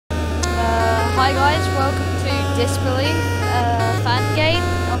Hi guys, welcome to Disbelief, fan game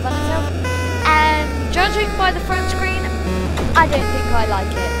of Undertale. And judging by the front screen, I don't think I like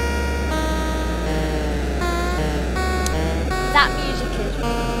it. That music is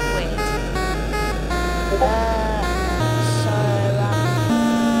weird.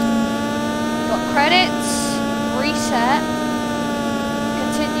 Got credits, reset,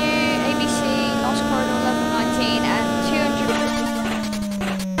 continue, ABC, Lost Corridor level 19, and 250.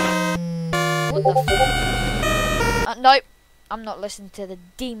 What the f? Nope, I'm not listening to the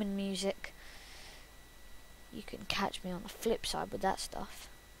demon music. You can catch me on the flip side with that stuff.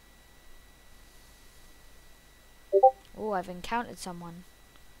 Oh, I've encountered someone.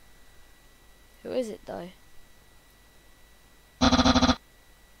 Who is it though?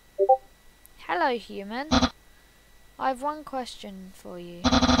 Hello, human. I have one question for you.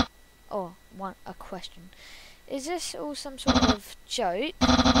 Oh, a question. Is this all some sort of joke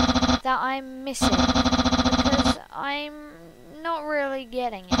that I'm missing? Because I'm not really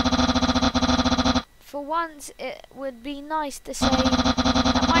getting it. For once, it would be nice to say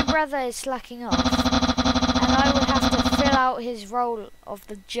that my brother is slacking off, and I would have to fill out his role of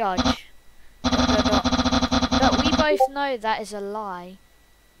the judge. But we both know that is a lie.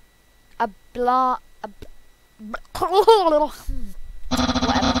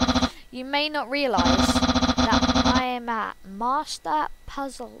 Whatever. You may not realise that I am a master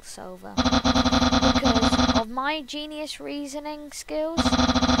puzzle solver. Because of my genius reasoning skills,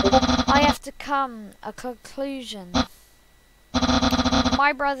 I have to come a conclusion.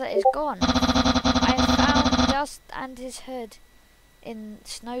 My brother is gone. I have found dust and his hood in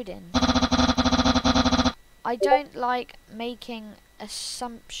Snowden. I don't like making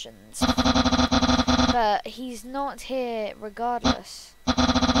assumptions, but he's not here regardless.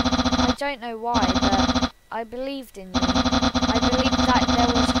 I don't know why, but I believed in you. I believed that there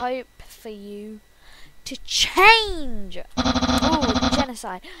was hope for you to change. Ooh,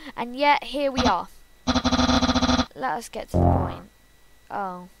 genocide. And yet, here we are. Let us get to the point.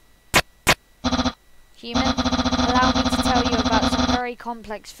 Oh. Human, allow me to tell you about some very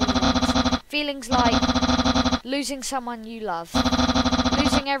complex feelings. Feelings like losing someone you love,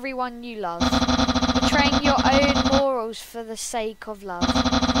 losing everyone you love, betraying your own morals for the sake of love,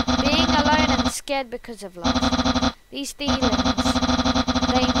 being alone and scared because of love. These feelings,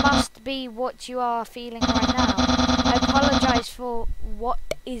 they must be what you are feeling right now. I apologize for what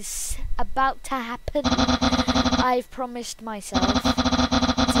is about to happen. I've promised myself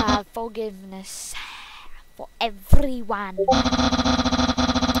to have forgiveness for everyone.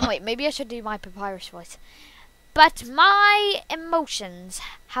 Wait, maybe I should do my papyrus voice. But my emotions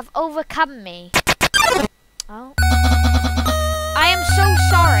have overcome me. Oh. I am so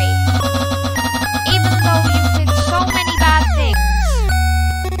sorry. Even though you did so many bad things.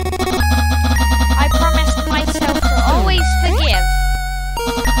 I promised myself to always forgive.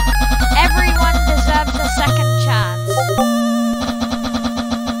 Everyone deserves a second chance.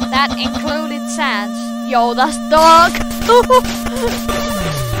 That included Sans. Yo, that's dark.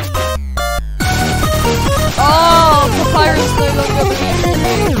 Oh, Papyrus no longer breathes.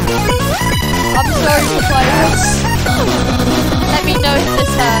 I'm sorry, Papyrus. Let me know if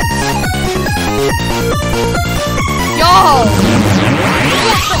this hurts. Yo!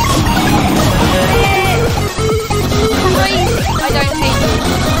 I don't hate you.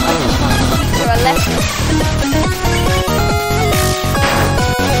 I just want to teach you a lesson.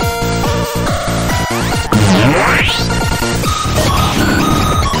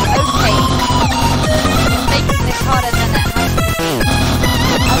 Okay. Making this harder than it has to be.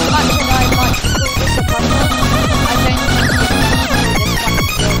 As much as I'd like to call this a puzzle, I don't think you can do this one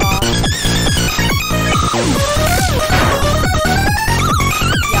to your heart.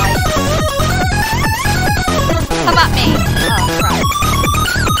 Yikes. Come at me! Oh, crap.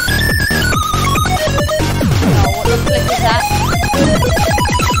 Oh, what the flip is that?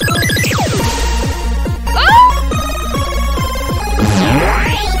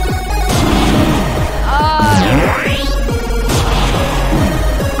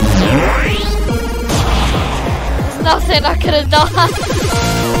 Nothing I could have done.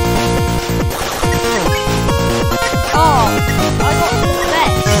 Oh, I got this.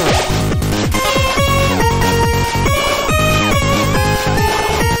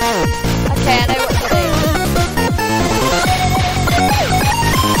 Okay, I know what to do.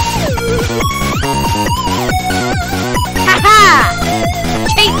 Haha!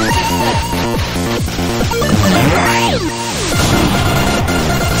 Cheat system.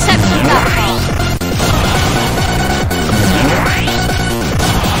 Except for that part.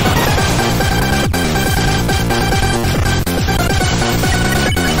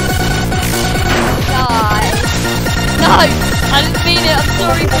 mean it. I'm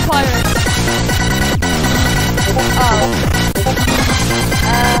sorry, papyrus. Oh.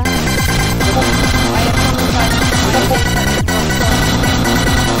 I apologize for my mistake.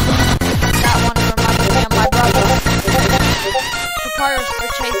 That one reminded me of my brother. Papyrus for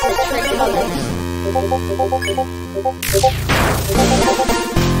chasing tree colours.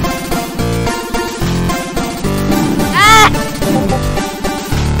 Ah!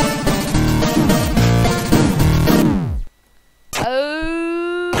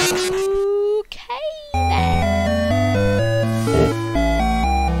 Okay then.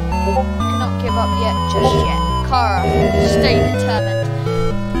 Cannot give up yet, just yet. Kara, stay determined.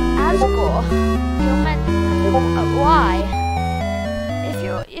 Asgore, you're meant. Why?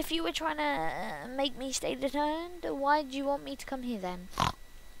 If you were trying to make me stay determined, why do you want me to come here then?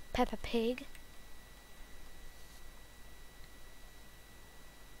 Peppa Pig.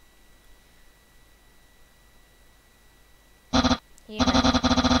 Human.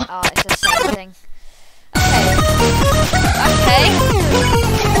 Oh, it's the same thing. Okay.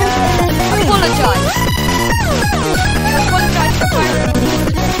 Apologise. You apologise for firing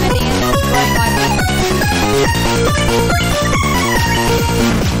many and destroying my mind.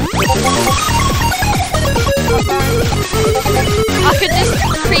 I could just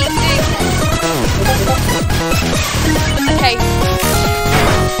keep doing this. Okay.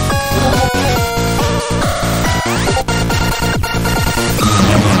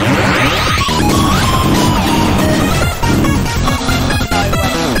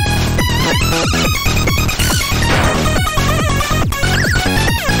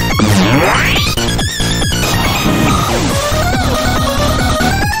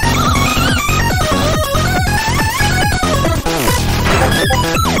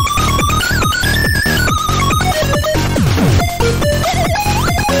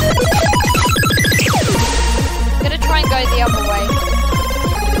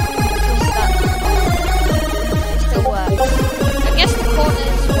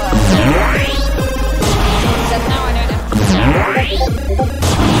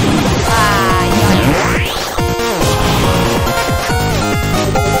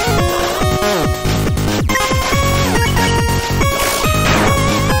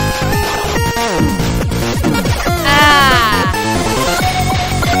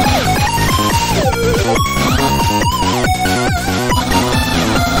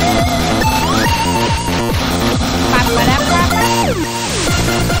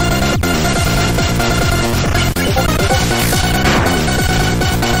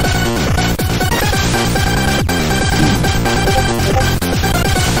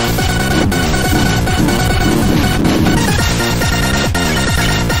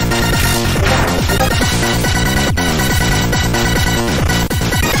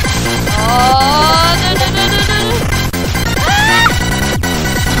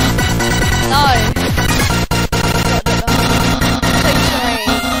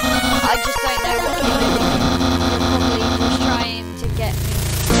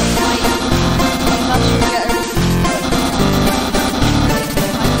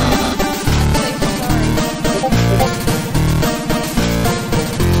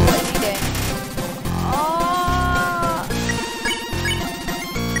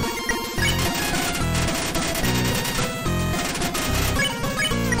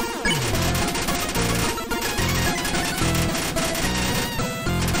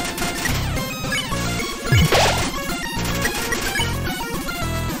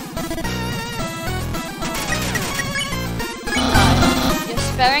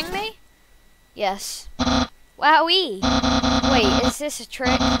 Sparing me? Yes. Wowee! Wait, is this a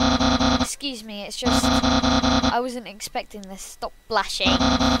trick? Excuse me, it's just... I wasn't expecting this. Stop blushing.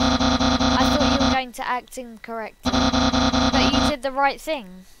 I thought you were going to act incorrectly. But you did the right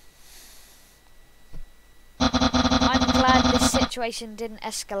thing. I'm glad this situation didn't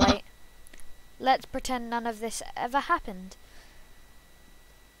escalate. Let's pretend none of this ever happened.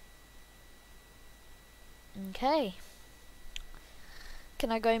 Okay.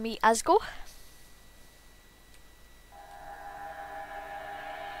 Can I go meet Asgore?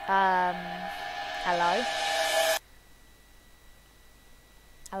 Hello?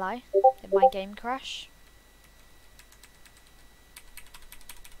 Hello? Did my game crash?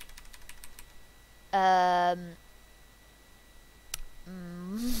 My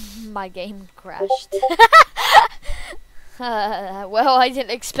game crashed. Well, I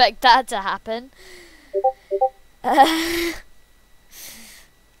didn't expect that to happen.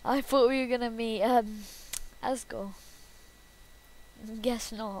 I thought we were gonna meet Asgore.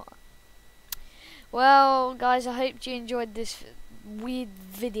 Guess not. Well, guys, I hope you enjoyed this weird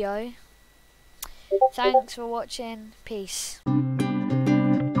video. Thanks for watching. Peace.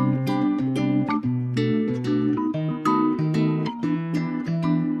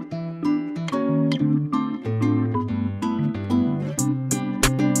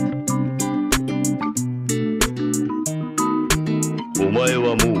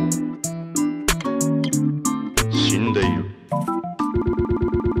 See you.